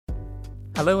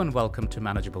Hello and welcome to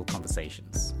Manageable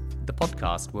Conversations, the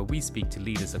podcast where we speak to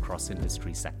leaders across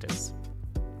industry sectors.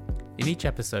 In each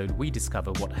episode, we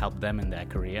discover what helped them in their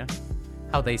career,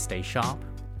 how they stay sharp,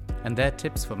 and their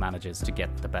tips for managers to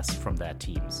get the best from their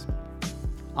teams.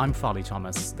 I'm Farley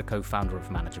Thomas, the co-founder of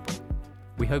Manageable.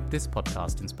 We hope this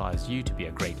podcast inspires you to be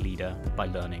a great leader by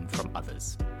learning from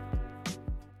others.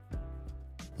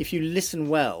 If you listen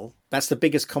well, that's the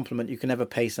biggest compliment you can ever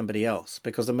pay somebody else,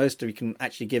 because the most we can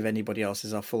actually give anybody else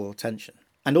is our full attention.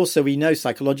 And also we know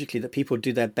psychologically that people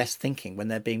do their best thinking when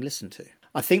they're being listened to.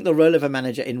 I think the role of a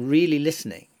manager in really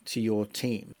listening to your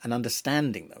team and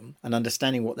understanding them and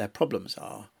understanding what their problems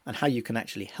are and how you can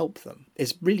actually help them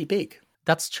is really big.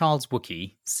 That's Charles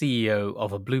Wookey, CEO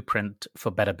of A Blueprint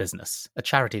for Better Business, a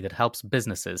charity that helps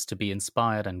businesses to be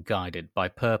inspired and guided by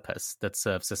purpose that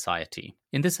serves society.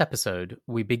 In this episode,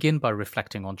 we begin by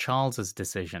reflecting on Charles's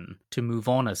decision to move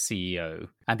on as CEO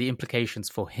and the implications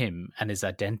for him and his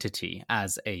identity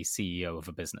as a CEO of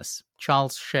a business.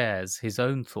 Charles shares his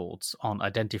own thoughts on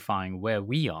identifying where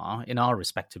we are in our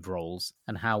respective roles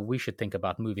and how we should think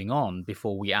about moving on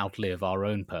before we outlive our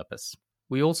own purpose.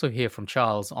 We also hear from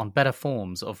Charles on better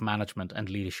forms of management and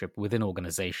leadership within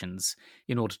organizations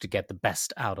in order to get the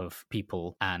best out of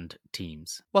people and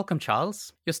teams. Welcome,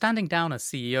 Charles. You're standing down as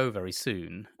CEO very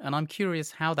soon, and I'm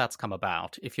curious how that's come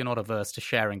about, if you're not averse to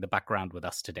sharing the background with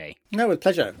us today. No, with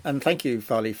pleasure. And thank you,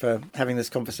 Farley, for having this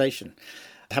conversation.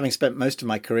 Having spent most of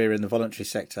my career in the voluntary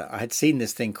sector, I had seen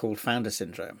this thing called founder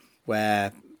syndrome,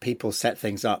 where people set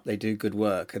things up, they do good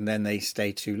work, and then they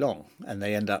stay too long, and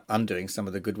they end up undoing some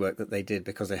of the good work that they did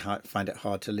because they find it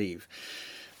hard to leave.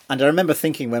 And I remember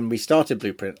thinking when we started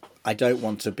Blueprint, I don't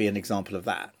want to be an example of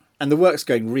that. And the work's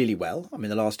going really well. I mean,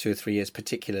 the last 2 or 3 years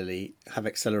particularly have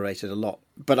accelerated a lot.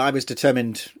 But I was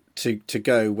determined to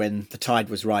go when the tide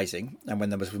was rising and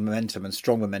when there was momentum and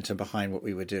strong momentum behind what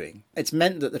we were doing. It's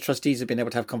meant that the trustees have been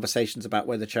able to have conversations about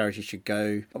where the charity should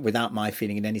go without my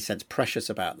feeling in any sense precious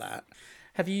about that.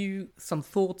 Have you some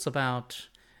thoughts about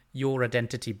your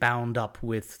identity bound up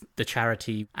with the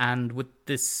charity and with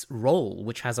this role,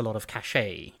 which has a lot of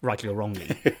cachet, rightly or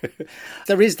wrongly?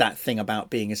 There is that thing about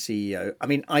being a CEO. I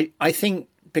mean, I think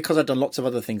because I've done lots of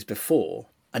other things before,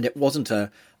 and it wasn't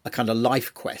a kind of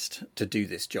life quest to do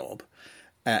this job,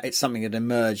 it's something that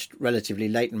emerged relatively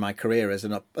late in my career as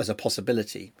a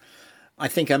possibility. I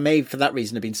think I may, for that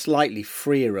reason, have been slightly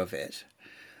freer of it.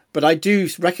 But I do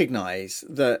recognise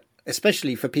that,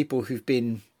 especially for people who've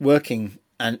been working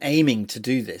and aiming to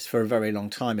do this for a very long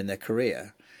time in their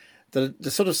career, the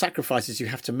sort of sacrifices you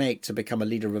have to make to become a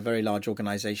leader of a very large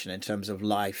organisation in terms of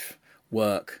life,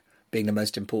 work, being the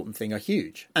most important thing are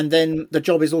huge. And then the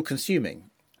job is all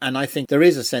consuming. And I think there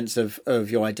is a sense of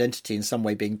your identity in some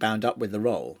way being bound up with the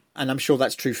role. And I'm sure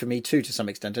that's true for me too, to some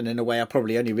extent. And in a way, I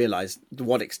probably only realised to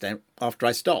what extent after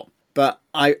I stopped. But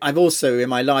I've also, in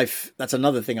my life, that's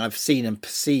another thing I've seen and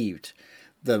perceived,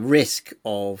 the risk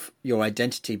of your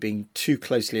identity being too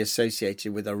closely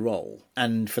associated with a role.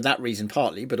 And for that reason,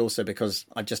 partly, but also because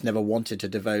I just never wanted to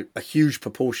devote a huge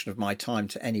proportion of my time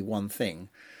to any one thing.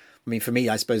 I mean, for me,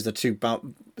 I suppose the two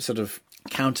sort of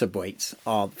counterweights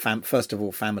are, first of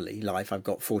all, family life. I've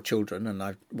got 4 children and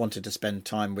I wanted to spend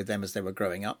time with them as they were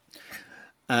growing up.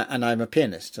 And I'm a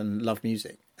pianist and love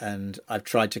music. And I've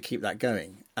tried to keep that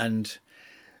going. And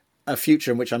a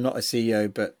future in which I'm not a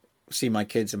CEO, but see my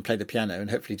kids and play the piano and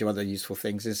hopefully do other useful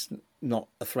things is not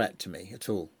a threat to me at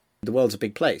all. The world's a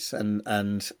big place, and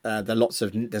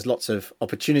there's lots of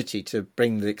opportunity to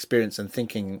bring the experience and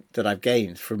thinking that I've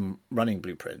gained from running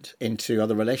Blueprint into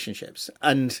other relationships.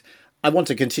 And I want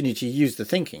to continue to use the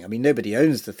thinking. I mean, nobody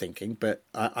owns the thinking, but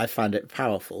I found it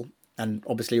powerful and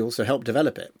obviously also helped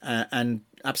develop it, and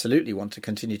absolutely want to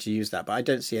continue to use that. But I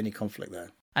don't see any conflict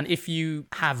there. And if you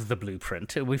have the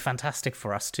blueprint, it would be fantastic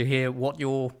for us to hear what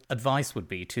your advice would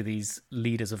be to these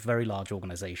leaders of very large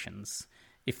organizations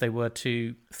if they were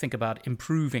to think about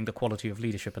improving the quality of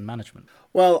leadership and management.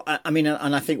 Well, I mean,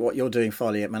 and I think what you're doing,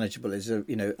 Farley, at Manageable is a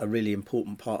really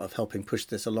important part of helping push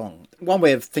this along. One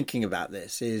way of thinking about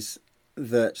this is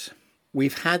that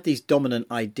we've had these dominant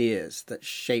ideas that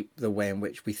shape the way in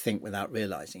which we think without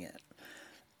realizing it.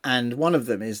 And one of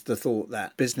them is the thought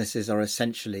that businesses are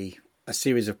essentially a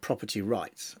series of property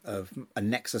rights, of a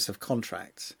nexus of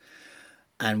contracts.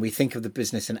 And we think of the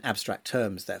business in abstract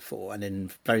terms, therefore, and in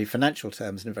very financial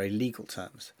terms and in very legal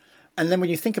terms. And then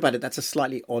when you think about it, that's a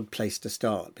slightly odd place to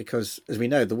start because, as we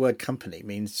know, the word company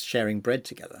means sharing bread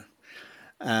together.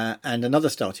 And another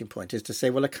starting point is to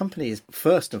say, well, a company is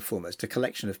first and foremost a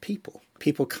collection of people.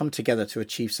 People come together to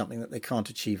achieve something that they can't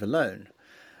achieve alone.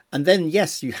 And then,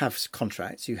 yes, you have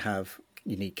contracts, you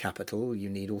need capital, you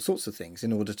need all sorts of things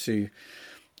in order to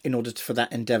in order for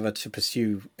that endeavour to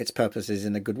pursue its purposes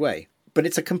in a good way. But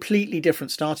it's a completely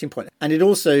different starting point. And it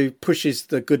also pushes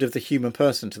the good of the human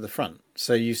person to the front.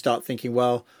 So you start thinking,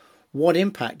 well, what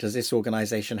impact does this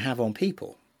organisation have on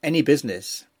people? Any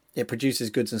business, it produces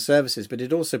goods and services, but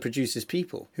it also produces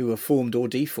people who are formed or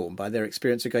deformed by their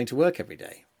experience of going to work every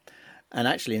day. And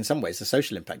actually, in some ways, the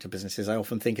social impact of businesses, I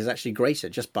often think, is actually greater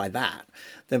just by that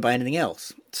than by anything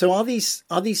else. So are these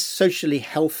socially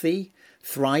healthy,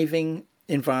 thriving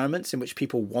environments in which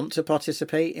people want to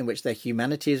participate, in which their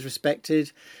humanity is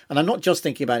respected? And I'm not just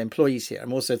thinking about employees here.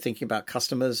 I'm also thinking about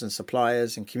customers and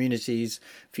suppliers and communities,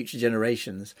 future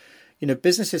generations. You know,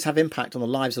 businesses have impact on the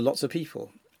lives of lots of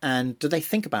people. And do they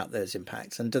think about those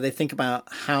impacts? And do they think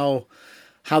about how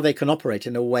they can operate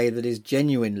in a way that is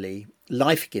genuinely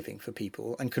life-giving for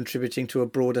people and contributing to a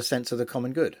broader sense of the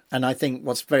common good? And I think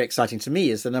what's very exciting to me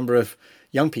is the number of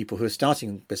young people who are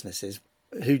starting businesses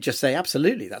who just say,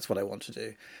 absolutely, that's what I want to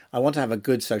do. I want to have a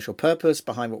good social purpose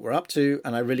behind what we're up to,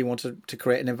 and I really want to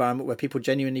create an environment where people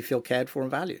genuinely feel cared for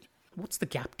and valued. What's the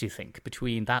gap, do you think,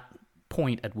 between that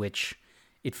point at which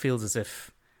it feels as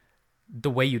if the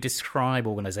way you describe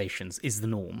organizations is the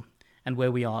norm, and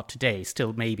where we are today,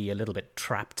 still maybe a little bit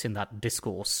trapped in that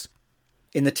discourse?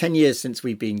 In the 10 years since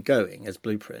we've been going as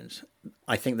Blueprint,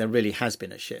 I think there really has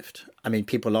been a shift. I mean,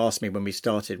 people asked me when we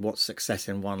started, what's success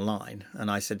in one line?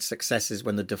 And I said, success is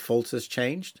when the default has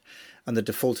changed. And the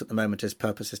default at the moment is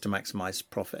purpose is to maximize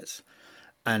profits.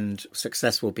 And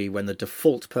success will be when the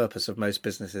default purpose of most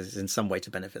businesses is in some way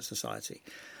to benefit society.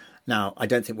 Now, I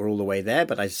don't think we're all the way there,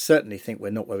 but I certainly think we're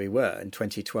not where we were in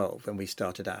 2012 when we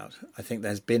started out. I think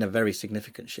there's been a very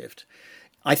significant shift.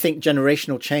 I think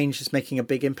generational change is making a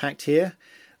big impact here.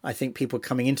 I think people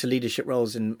coming into leadership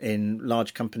roles in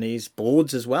large companies,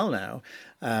 boards as well now,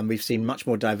 we've seen much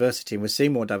more diversity, and we're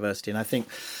seeing more diversity. And I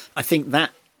think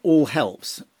that all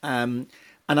helps. And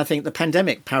I think the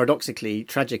pandemic, paradoxically,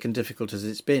 tragic and difficult as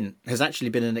it's been, has actually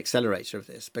been an accelerator of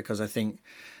this, because I think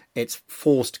it's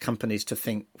forced companies to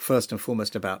think first and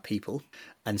foremost about people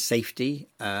and safety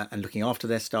and looking after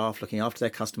their staff, looking after their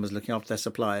customers, looking after their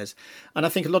suppliers. And I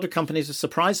think a lot of companies have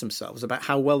surprised themselves about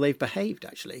how well they've behaved,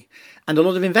 actually. And a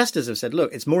lot of investors have said,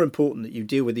 look, it's more important that you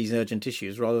deal with these urgent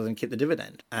issues rather than keep the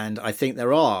dividend. And I think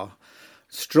there are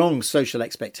strong social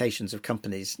expectations of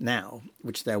companies now,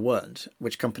 which there weren't,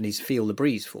 which companies feel the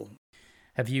breeze for.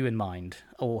 Have you in mind,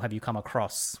 or have you come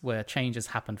across where change has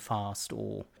happened fast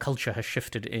or culture has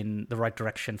shifted in the right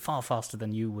direction far faster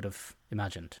than you would have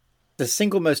imagined? The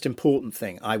single most important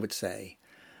thing, I would say,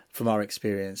 from our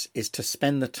experience, is to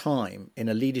spend the time in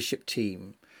a leadership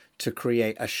team to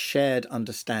create a shared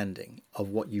understanding of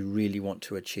what you really want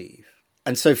to achieve.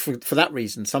 And so for that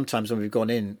reason, sometimes when we've gone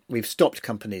in, we've stopped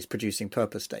companies producing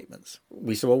purpose statements.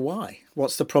 We say, well, why?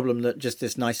 What's the problem that just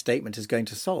this nice statement is going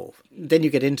to solve? Then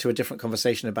you get into a different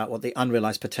conversation about what the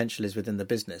unrealized potential is within the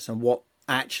business and what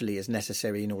actually is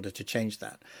necessary in order to change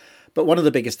that. But one of the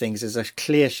biggest things is a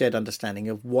clear shared understanding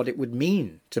of what it would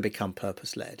mean to become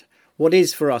purpose-led. What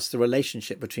is for us the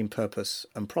relationship between purpose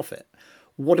and profit?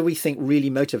 What do we think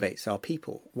really motivates our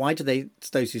people? Why do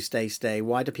those who stay?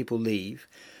 Why do people leave?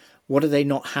 What are they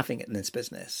not having in this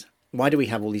business? Why do we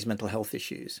have all these mental health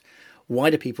issues? Why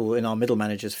do people in our middle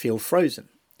managers feel frozen?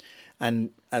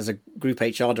 And as a group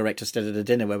HR director stood at a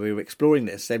dinner where we were exploring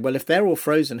this, said, well, if they're all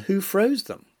frozen, who froze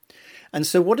them? And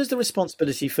so what is the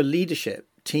responsibility for leadership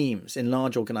teams in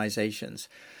large organizations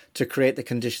to create the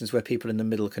conditions where people in the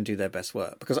middle can do their best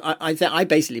work? Because I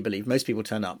basically believe most people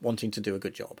turn up wanting to do a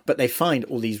good job, but they find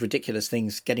all these ridiculous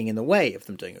things getting in the way of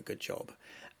them doing a good job.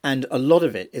 And a lot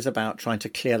of it is about trying to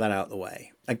clear that out of the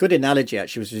way. A good analogy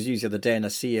actually was used the other day in a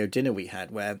CEO dinner we had,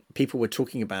 where people were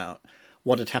talking about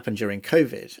what had happened during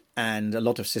COVID, and a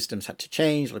lot of systems had to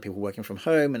change, a lot of people working from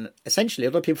home, and essentially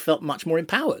a lot of people felt much more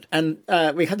empowered. And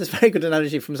we had this very good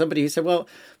analogy from somebody who said, well,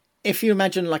 if you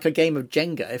imagine like a game of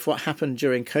Jenga, if what happened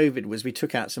during COVID was we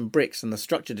took out some bricks and the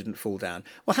structure didn't fall down,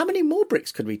 well, how many more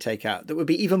bricks could we take out that would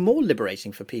be even more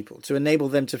liberating for people to enable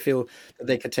them to feel that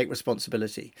they could take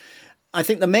responsibility? I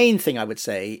think the main thing I would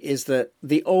say is that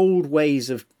the old ways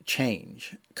of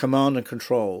change, command and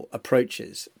control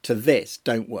approaches to this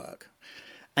don't work.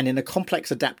 And in a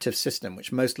complex adaptive system,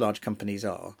 which most large companies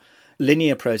are,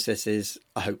 linear processes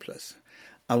are hopeless.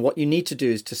 And what you need to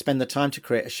do is to spend the time to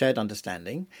create a shared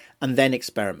understanding and then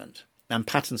experiment and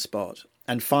pattern spot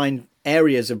and find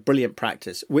areas of brilliant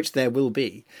practice, which there will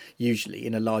be usually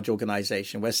in a large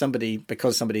organization where somebody,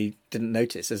 because somebody didn't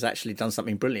notice, has actually done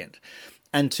something brilliant.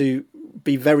 And to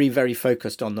be very, very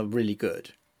focused on the really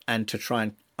good and to try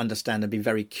and understand and be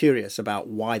very curious about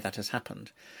why that has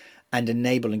happened. and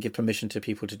enable and give permission to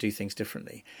people to do things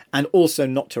differently, and also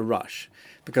not to rush,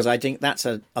 because I think that's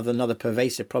another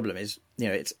pervasive problem is,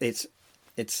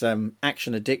 it's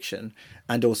action addiction,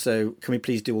 and also, can we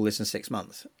please do all this in 6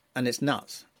 months? And it's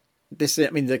nuts.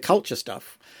 The culture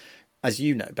stuff, as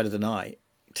you know better than I,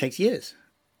 takes years,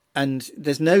 and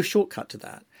there's no shortcut to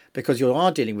that, because you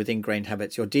are dealing with ingrained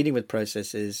habits, you're dealing with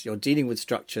processes, you're dealing with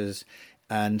structures,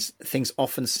 and things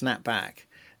often snap back,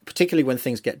 particularly when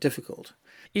things get difficult.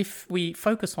 If we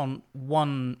focus on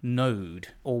one node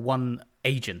or one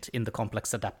agent in the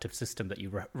complex adaptive system that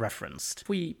you referenced, if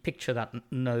we picture that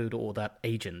node or that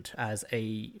agent as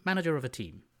a manager of a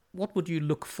team, what would you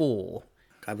look for?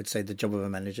 I would say the job of a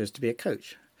manager is to be a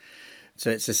coach. So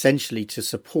it's essentially to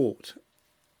support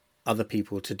other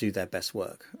people to do their best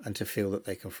work and to feel that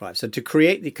they can thrive. So to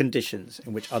create the conditions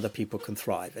in which other people can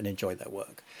thrive and enjoy their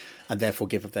work, and therefore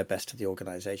give of their best to the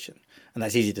organisation. And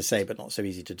that's easy to say, but not so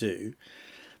easy to do.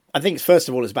 I think, first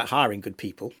of all, it's about hiring good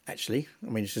people, actually.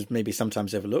 Which is maybe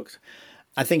sometimes overlooked.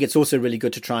 I think it's also really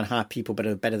good to try and hire people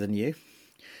better than you,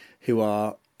 who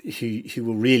will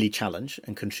really challenge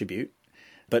and contribute,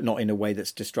 but not in a way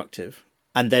that's destructive.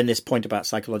 And then this point about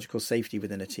psychological safety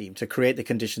within a team, to create the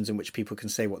conditions in which people can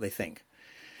say what they think.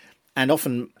 And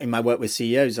often in my work with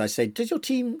CEOs, I say,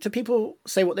 do people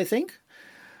say what they think?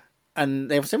 And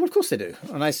they'll say, well, of course they do.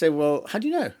 And I say, well, how do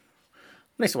you know? And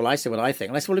they say, well, I say what I think.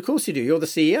 And I say, well, of course you do. You're the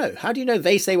CEO. How do you know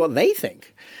they say what they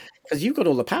think? Because you've got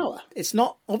all the power. It's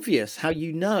not obvious how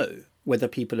you know whether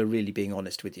people are really being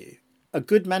honest with you. A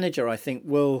good manager, I think,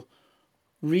 will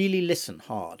really listen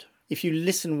hard. If you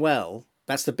listen well,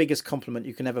 that's the biggest compliment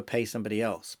you can ever pay somebody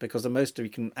else, because the most we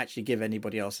can actually give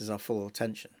anybody else is our full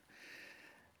attention.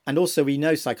 And also we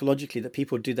know psychologically that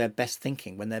people do their best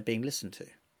thinking when they're being listened to.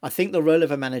 I think the role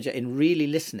of a manager in really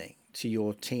listening to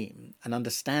your team and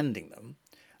understanding them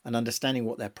and understanding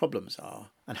what their problems are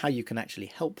and how you can actually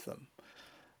help them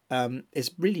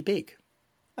is really big.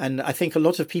 And I think a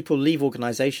lot of people leave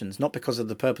organisations not because of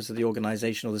the purpose of the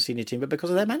organisation or the senior team, but because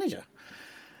of their manager.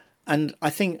 And I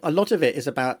think a lot of it is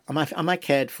about, am I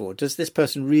cared for? Does this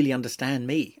person really understand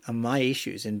me and my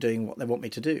issues in doing what they want me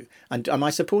to do? And am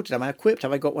I supported? Am I equipped?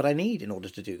 Have I got what I need in order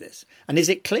to do this? And is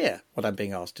it clear what I'm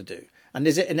being asked to do? And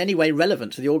is it in any way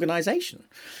relevant to the organisation?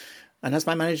 And has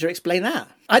my manager explained that?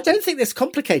 I don't think it's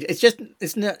complicated.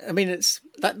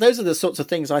 Those are the sorts of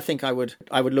things I think I would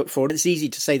look for. It's easy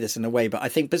to say this in a way, but I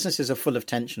think businesses are full of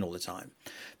tension all the time,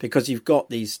 because you've got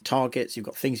these targets, you've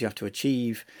got things you have to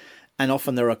achieve, and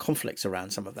often there are conflicts around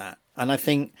some of that. And I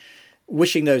think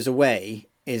wishing those away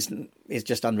is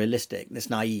just unrealistic.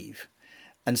 It's naive.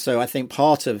 And so I think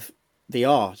part of the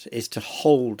art is to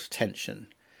hold tension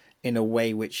in a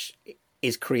way which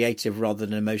is creative rather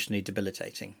than emotionally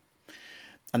debilitating.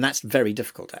 And that's very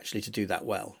difficult, actually, to do that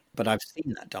well. But I've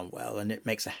seen that done well, and it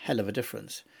makes a hell of a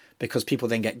difference, because people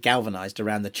then get galvanized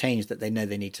around the change that they know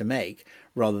they need to make,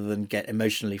 rather than get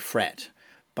emotionally fret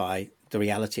by the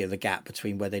reality of the gap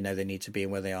between where they know they need to be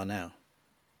and where they are now.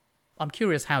 I'm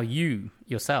curious how you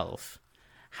yourself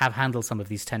have handled some of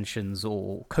these tensions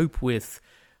or cope with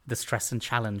the stress and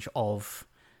challenge of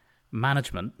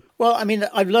management. Well,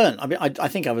 I've learned. I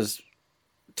think I was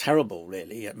terrible,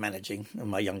 really, at managing in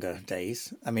my younger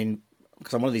days.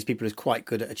 Because I'm one of these people who's quite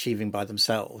good at achieving by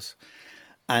themselves.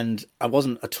 And I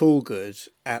wasn't at all good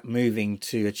at moving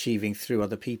to achieving through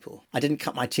other people. I didn't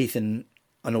cut my teeth in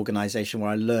an organisation where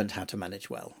I learned how to manage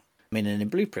well. And in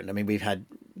Blueprint, we've had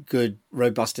good,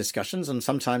 robust discussions and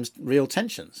sometimes real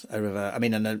tensions over,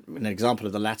 an example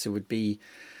of the latter would be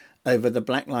over the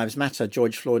Black Lives Matter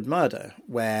George Floyd murder,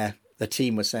 where the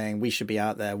team was saying, we should be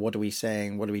out there. What are we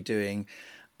saying? What are we doing?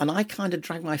 And I kind of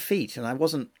dragged my feet, and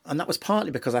that was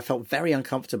partly because I felt very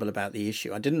uncomfortable about the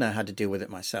issue. I didn't know how to deal with it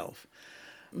myself.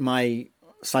 My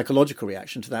psychological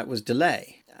reaction to that was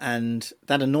delay. And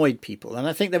that annoyed people. And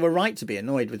I think they were right to be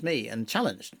annoyed with me and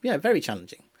challenged. Yeah, very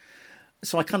challenging.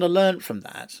 So I kind of learned from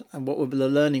that. And what the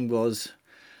learning was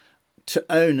to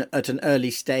own at an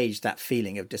early stage that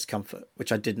feeling of discomfort,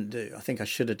 which I didn't do. I think I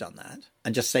should have done that.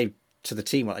 And just say to the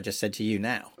team what I just said to you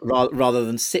now, rather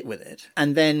than sit with it.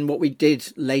 And then what we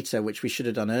did later, which we should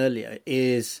have done earlier,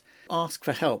 is ask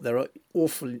for help. There are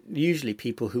usually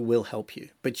people who will help you,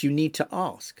 but you need to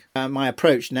ask. My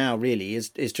approach now really is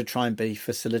to try and be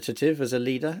facilitative as a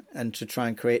leader, and to try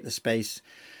and create the space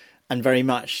and very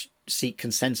much seek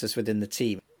consensus within the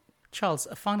team. Charles,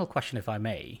 a final question, if I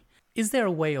may. Is there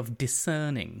a way of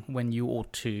discerning when you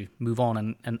ought to move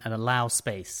on and allow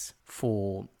space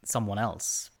for someone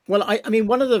else? Well,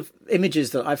 one of the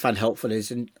images that I found helpful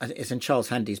is in Charles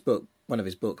Handy's book, one of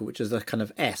his books, which is a kind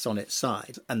of S on its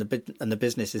side, and the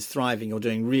business is thriving or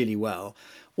doing really well.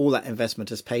 All that investment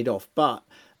has paid off, but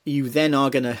you then are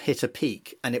going to hit a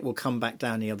peak and it will come back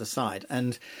down the other side.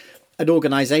 And at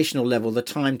organizational level, the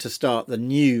time to start the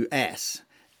new S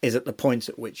is at the point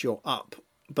at which you're up,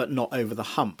 but not over the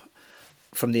hump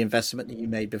from the investment that you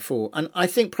made before. And I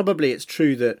think probably it's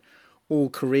true that all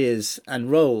careers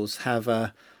and roles have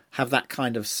that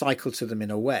kind of cycle to them in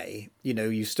a way. You know,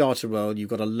 you start a role, you've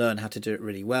got to learn how to do it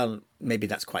really well. Maybe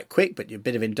that's quite quick, but you're a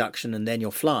bit of induction and then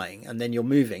you're flying and then you're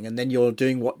moving and then you're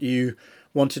doing what you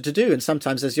wanted to do. And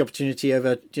sometimes there's the opportunity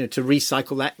to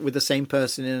recycle that with the same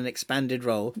person in an expanded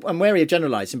role. I'm wary of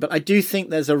generalizing, but I do think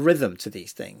there's a rhythm to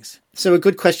these things. So a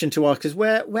good question to ask is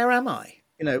where am I?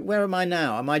 You know, where am I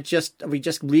now? Are we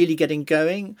just really getting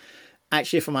going?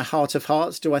 Actually, for my heart of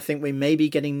hearts, do I think we may be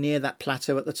getting near that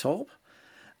plateau at the top?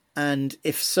 And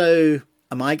if so,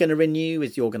 am I going to renew?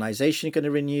 Is the organization going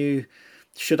to renew?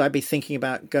 Should I be thinking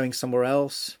about going somewhere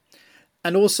else?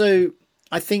 And also,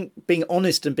 I think being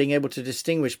honest and being able to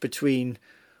distinguish between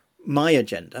my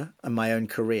agenda and my own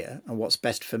career and what's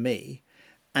best for me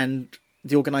and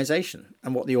the organization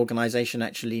and what the organization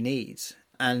actually needs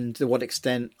and to what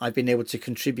extent I've been able to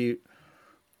contribute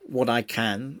what I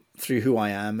can through who I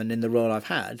am and in the role I've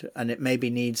had. And it maybe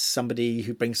needs somebody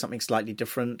who brings something slightly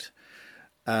different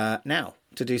now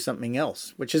to do something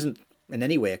else, which isn't in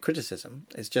any way a criticism.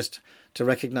 It's just to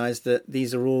recognize that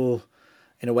these are all,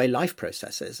 in a way, life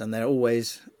processes, and they're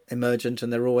always emergent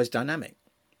and they're always dynamic.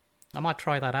 I might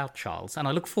try that out, Charles. And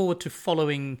I look forward to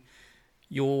following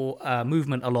your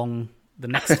movement along the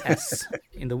next S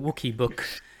in the Wookiee book.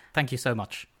 Thank you so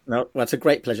much. No, well, it's a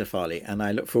great pleasure, Farley, and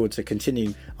I look forward to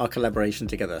continuing our collaboration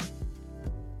together.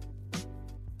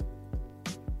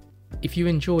 If you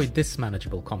enjoyed this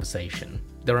manageable conversation,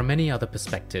 there are many other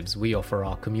perspectives we offer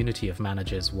our community of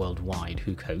managers worldwide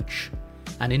who coach,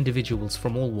 and individuals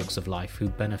from all walks of life who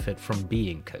benefit from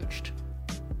being coached.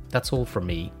 That's all from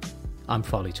me. I'm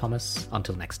Farley Thomas.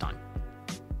 Until next time.